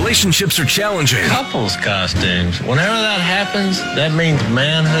relationships are challenging. Couples costumes. Whenever that happens, that means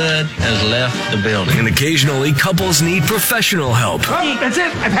manhood has left the building. And occasionally, couples need professional help. Oh, that's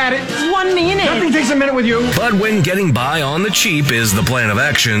it. I've had it. 1 minute. Nothing takes a minute with you. But when getting by on the cheap is the plan of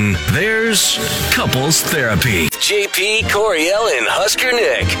action, there's couples therapy. JP, Coriel, and Husker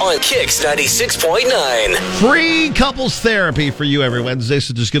Nick on Kicks 96.9. Free couples therapy for you every Wednesday,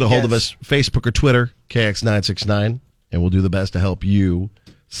 so just get a hold of us, Facebook or Twitter, KX969, and we'll do the best to help you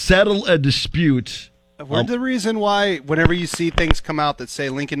settle a dispute. We're the reason why whenever you see things come out that say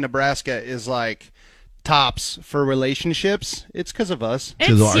Lincoln, Nebraska is like tops for relationships, it's because of us.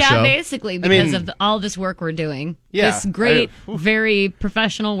 Because of our show? Basically because of all this work we're doing. Yeah, This great, very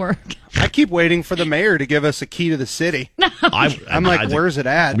professional work. I keep waiting for the mayor to give us a key to the city. I'm like, where's it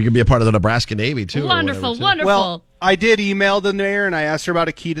at? We could be a part of the Nebraska Navy, too. Wonderful, wonderful. Well, I did email the mayor, and I asked her about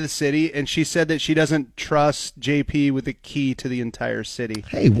a key to the city, and she said that she doesn't trust JP with the key to the entire city.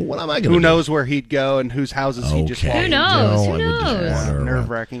 Hey, well, what am I going to do? Who knows where he'd go and whose houses he'd just walk Who into. knows? Who knows?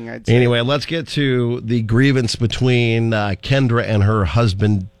 Nerve-wracking, I'd say. Anyway, let's get to the grievance between Kendra and her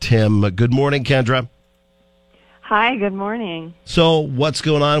husband, Tim. Good morning, Kendra. Hi, good morning. So what's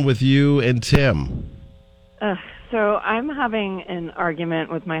going on with you and Tim? So I'm having an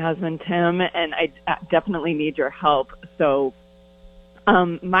argument with my husband, Tim, and I definitely need your help. So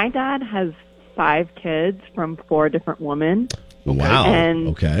my dad has 5 kids from 4 different women. Wow. And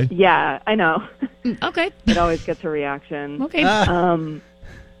okay. Yeah, I know. Okay. It always gets a reaction. Okay.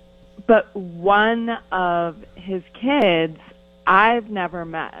 But one of his kids I've never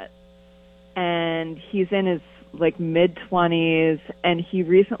met, and he's in his mid-20s, and he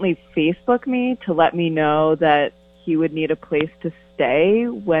recently Facebooked me to let me know that he would need a place to stay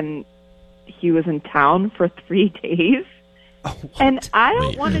when he was in town for 3 days. And I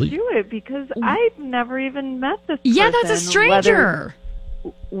don't want to do it because I've never even met this person. Yeah, that's a stranger.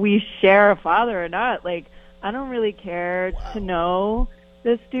 Whether we share a father or not. I don't really care to know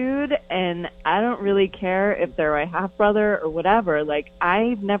this dude, and I don't really care if they're my half-brother or whatever.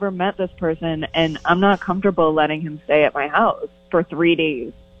 I've never met this person, and I'm not comfortable letting him stay at my house for 3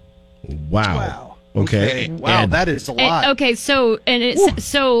 days. Wow. Okay. Wow, that is a lot.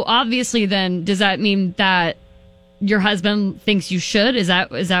 So obviously then, does that mean that your husband thinks you should? Is that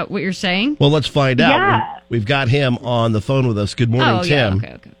what you're saying? Well, let's find out. Yeah. We've got him on the phone with us. Good morning, Tim.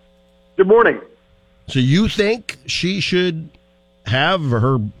 Yeah, okay. Good morning. So you think she should have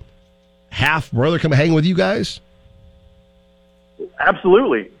her half-brother come hang with you guys?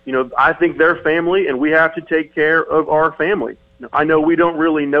 Absolutely. I think they're family, and we have to take care of our family. I know we don't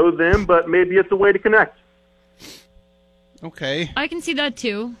really know them, but maybe it's a way to connect. Okay. I can see that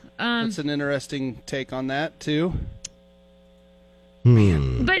too. That's an interesting take on that too.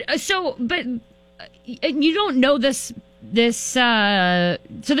 But you don't know this. So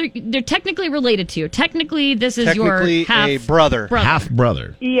they're technically related to you. Technically, this is your a brother.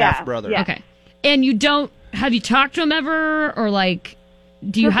 Half-brother. Yeah. Half-brother. Yeah. Okay. And have you talked to him ever, or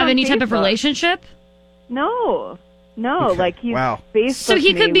do you Just have on any type of Facebook. relationship? No. Okay. He's Wow. Facebooked So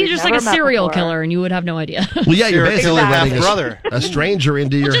he could me. be We've just never like a met serial before. killer, and you would have no idea. Well, yeah, you're basically Exactly. letting Brother. a stranger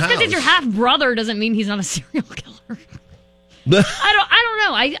into your Just house. because he's your half brother doesn't mean he's not a serial killer. I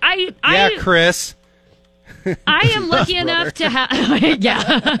don't know. Yeah, Chris. I am lucky enough to have.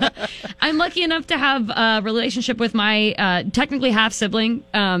 Yeah, I'm lucky enough to have a relationship with my technically half sibling.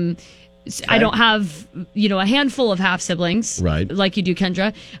 I don't have a handful of half siblings, right? Like you do,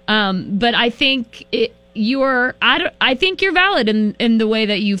 Kendra. But I think I think you're valid in the way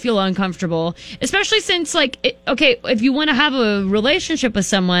that you feel uncomfortable, especially since if you want to have a relationship with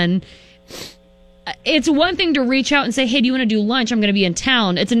someone. It's one thing to reach out and say, hey, do you want to do lunch? I'm going to be in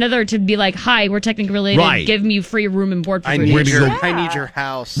town. It's another to be like, hi, we're technically related. Right. Give me free room and board for I 3 need days. your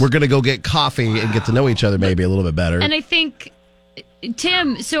house. We're going to go get coffee and get to know each other maybe a little bit better. And I think,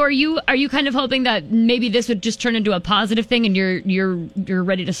 Tim, so are you kind of hoping that maybe this would just turn into a positive thing and you're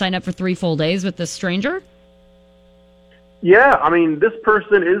ready to sign up for 3 full days with this stranger? Yeah, this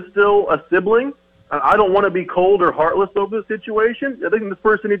person is still a sibling. I don't want to be cold or heartless over the situation. I think this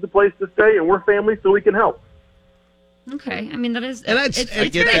person needs a place to stay, and we're family, so we can help. Okay, that is, and it's I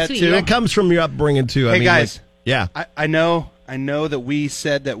get very that sweet. too. That comes from your upbringing too. Hey, guys. Yeah. I know that we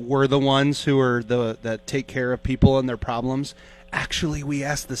said that we're the ones who are that take care of people and their problems. Actually, we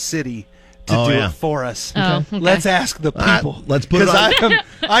asked the city to do it for us. Oh, okay. Let's ask the people. Let's put it on.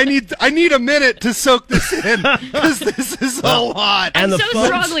 I need a minute to soak this in because this is a lot. I'm And the so phones-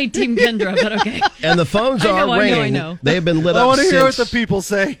 strongly Team Kendra, but okay. And the phones are ringing. I know. They've been lit up. I want to hear what since- the people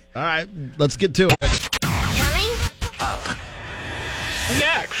say. All right, let's get to it.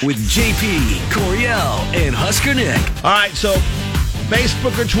 With JP, Coriel, and Husker Nick. All right, so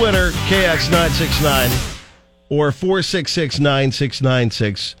Facebook or Twitter, KX969 or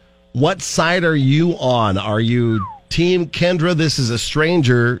 466-9696. What side are you on? Are you Team Kendra, this is a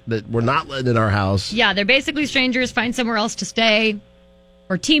stranger that we're not letting in our house? Yeah, they're basically strangers. Find somewhere else to stay.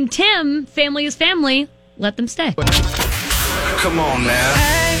 Or Team Tim, family is family. Let them stay. Come on,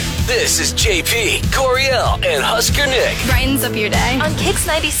 man. This is JP, Coriel, and Husker Nick. Brightens up your day on Kix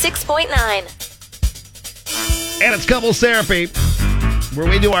 96.9. And it's Couples Therapy, where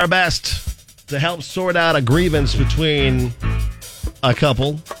we do our best to help sort out a grievance between a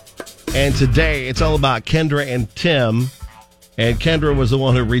couple. And today, it's all about Kendra and Tim. And Kendra was the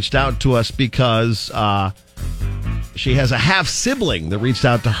one who reached out to us because she has a half-sibling that reached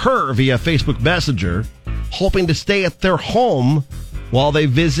out to her via Facebook Messenger, hoping to stay at their home while they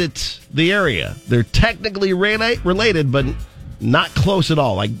visit the area. They're technically related, but not close at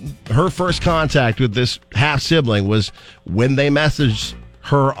all. Like, her first contact with this half-sibling was when they messaged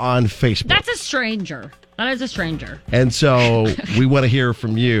her on Facebook. That's a stranger. That is a stranger. And so we want to hear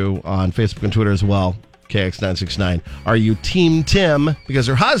from you on Facebook and Twitter as well, KX969. Are you Team Tim? Because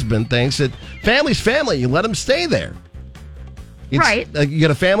her husband thinks that family's family. You let them stay there. Right. You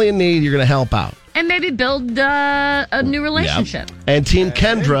got a family in need, you're going to help out. And maybe build a new relationship. Yep. And Team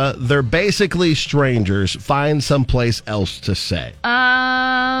Kendra, they're basically strangers. Find someplace else to stay.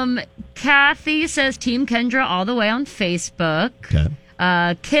 Kathy says Team Kendra all the way on Facebook. Okay.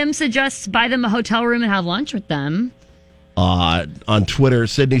 Kim suggests buy them a hotel room and have lunch with them. On Twitter,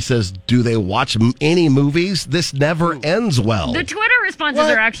 Sydney says, do they watch any movies? This never ends well. The Twitter responses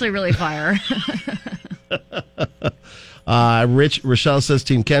are actually really fire. Rochelle says,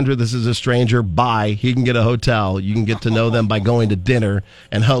 Team Kendra, this is a stranger. Bye. He can get a hotel. You can get to know them by going to dinner.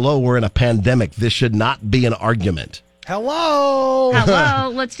 And hello, we're in a pandemic. This should not be an argument. Hello.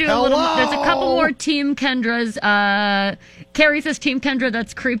 Let's do a little. There's a couple more Team Kendras. Carrie says Team Kendra,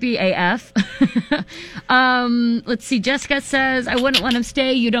 that's creepy AF. Let's see. Jessica says, I wouldn't let him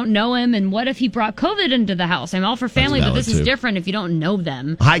stay. You don't know him. And what if he brought COVID into the house? I'm all for family, but this is different if you don't know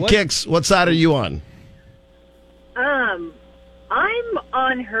them. Hi, Kix. What side are you on? I'm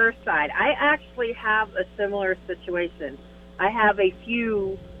on her side. I actually have a similar situation. I have a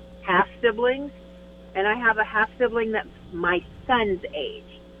few half-siblings, and I have a half-sibling that's my son's age.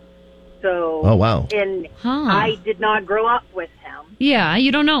 So, oh, wow. And I did not grow up with him. Yeah,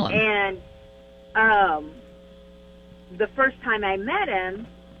 you don't know him. And the first time I met him,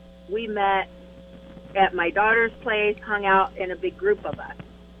 we met at my daughter's place, hung out in a big group of us.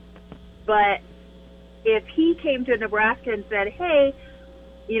 But if he came to Nebraska and said, hey,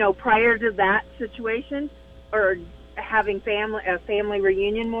 prior to that situation, or having a family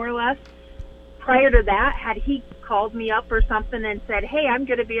reunion more or less, prior to that, had he called me up or something and said, hey, I'm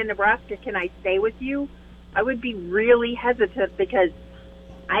going to be in Nebraska, can I stay with you? I would be really hesitant because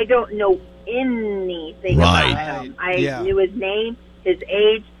I don't know anything about him. I knew his name, his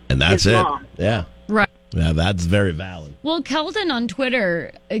age, and that's his it. mom. Yeah. Right. Yeah, that's very valid. Well, Kelton on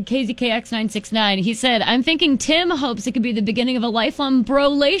Twitter, KZKX969, he said, I'm thinking Tim hopes it could be the beginning of a lifelong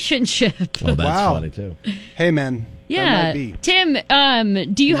bro-lationship. Well, that's funny, too. Hey, man. Yeah. Tim,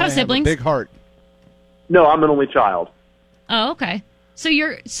 do you have siblings? Have a big heart. No, I'm an only child. Oh, okay. So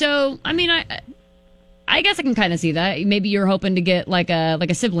I guess I can kind of see that. Maybe you're hoping to get like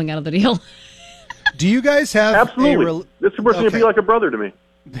a sibling out of the deal. Do you guys have absolutely? This person would be like a brother to me.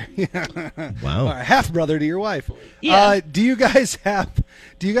 Wow, half brother to your wife. Yeah. Do you guys have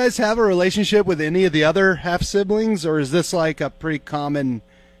a relationship with any of the other half siblings, or is this like a pretty common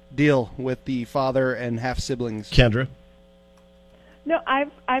deal with the father and half siblings? Kendra? No,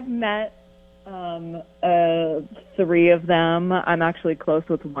 I've met 3 of them. I'm actually close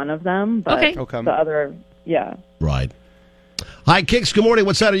with one of them, but the other, yeah. Right. Hi, Kix. Good morning.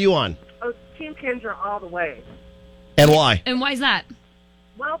 What side are you on? Oh, Team Kendra all the way. And why? And why is that?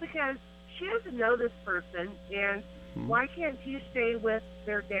 Well, because she doesn't know this person, and why can't you stay with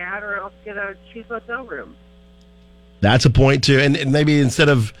their dad or else get a cheap hotel room? That's a point, too. And maybe instead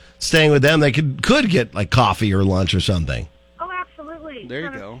of staying with them, they could get like coffee or lunch or something. Oh, absolutely. There you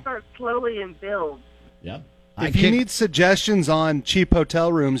go. Start slowly and build. Yeah. If you need suggestions on cheap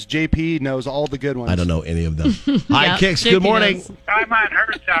hotel rooms, JP knows all the good ones. I don't know any of them. Hi, Kix. Good morning. Knows. I'm on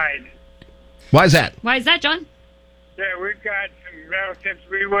her side. Why is that? Why is that, John? Yeah, we've got some relatives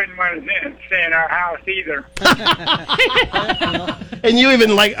we wouldn't want to stay in our house either. And you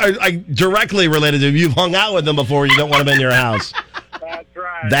even are directly related to them. You've hung out with them before. You don't want them in your house. That's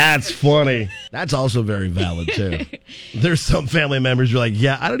right. That's funny. That's also very valid, too. There's some family members who are like,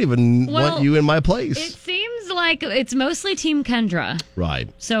 yeah, I don't even want you in my place. It seems like it's mostly Team Kendra. Right.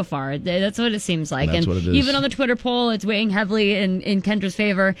 So far, that's what it seems like. That's and what it is. Even on the Twitter poll, it's weighing heavily in Kendra's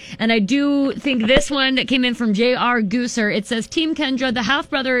favor. And I do think this one that came in from J.R. Gooser, it says, Team Kendra, the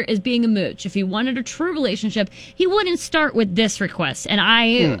half-brother is being a mooch. If he wanted a true relationship, he wouldn't start with this request. And I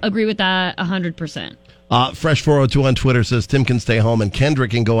agree with that 100%. Fresh402 on Twitter says Tim can stay home and Kendra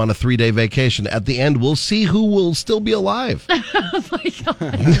can go on a 3-day vacation. At the end, we'll see who will still be alive. Oh, my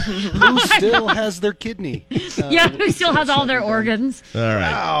God. Who still has their kidney? Who still has all their organs. All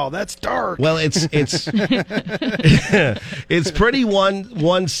right. Wow, that's dark. Well, it's it's pretty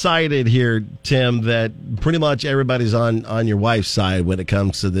one-sided here, Tim, that pretty much everybody's on your wife's side when it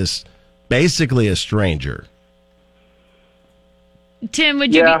comes to this, basically a stranger. Tim,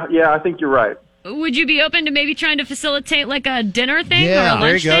 would you I think you're right. Would you be open to maybe trying to facilitate like a dinner thing or a there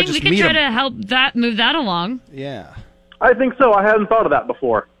lunch you go. thing? Just We could meet try 'em. to help move that along. Yeah. I think so. I hadn't thought of that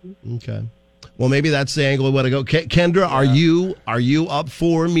before. Okay. Well, maybe that's the angle we want to go. Kendra, are you up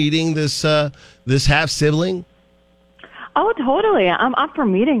for meeting this half sibling? Oh, totally. I'm up for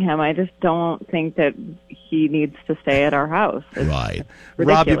meeting him. I just don't think that he needs to stay at our house. It's right.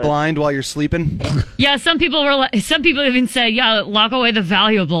 Rob you blind while you're sleeping? Yeah, some people even said, lock away the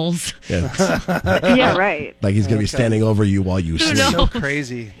valuables. Yeah, right. Like he's going to be standing over you while you sleep. So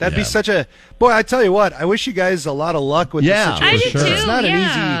crazy. That'd be such a... Boy, I tell you what, I wish you guys a lot of luck with this situation. I do too, It's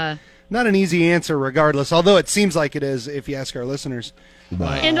not an easy answer regardless, although it seems like it is if you ask our listeners.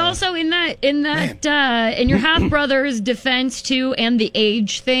 And also in your half brother's defense too, and the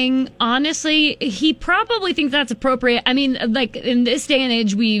age thing, honestly, he probably thinks that's appropriate. I mean, like in this day and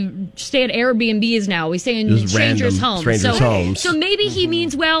age, we stay at Airbnbs now. We stay in Just strangers' random homes. strangers' homes. So maybe he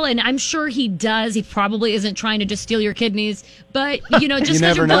means well, and I'm sure he does. He probably isn't trying to just steal your kidneys, but just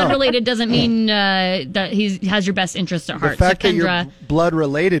because you're blood related doesn't mean that he has your best interest at heart. The fact so that Kendra, you're blood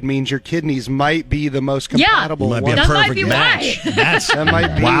related means your kidneys might be the most compatible. Might be a that perfect might be match. why. That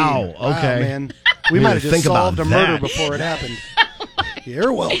might be. Wow, okay. Man. We We might need have to just think about solved a murder that. before it happened.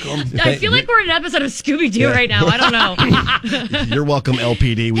 You're welcome. I feel like we're in an episode of Scooby-Doo right now. I don't know. You're welcome,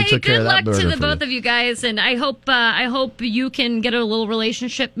 LPD. We Hey, took care good of luck that murder to the for both you. of you guys, and I hope you can get a little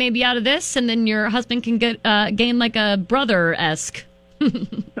relationship maybe out of this, and then your husband can gain like a brother-esque.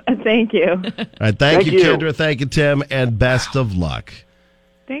 Thank you. All right, thank you, Kendra. Thank you, Tim, and best of luck.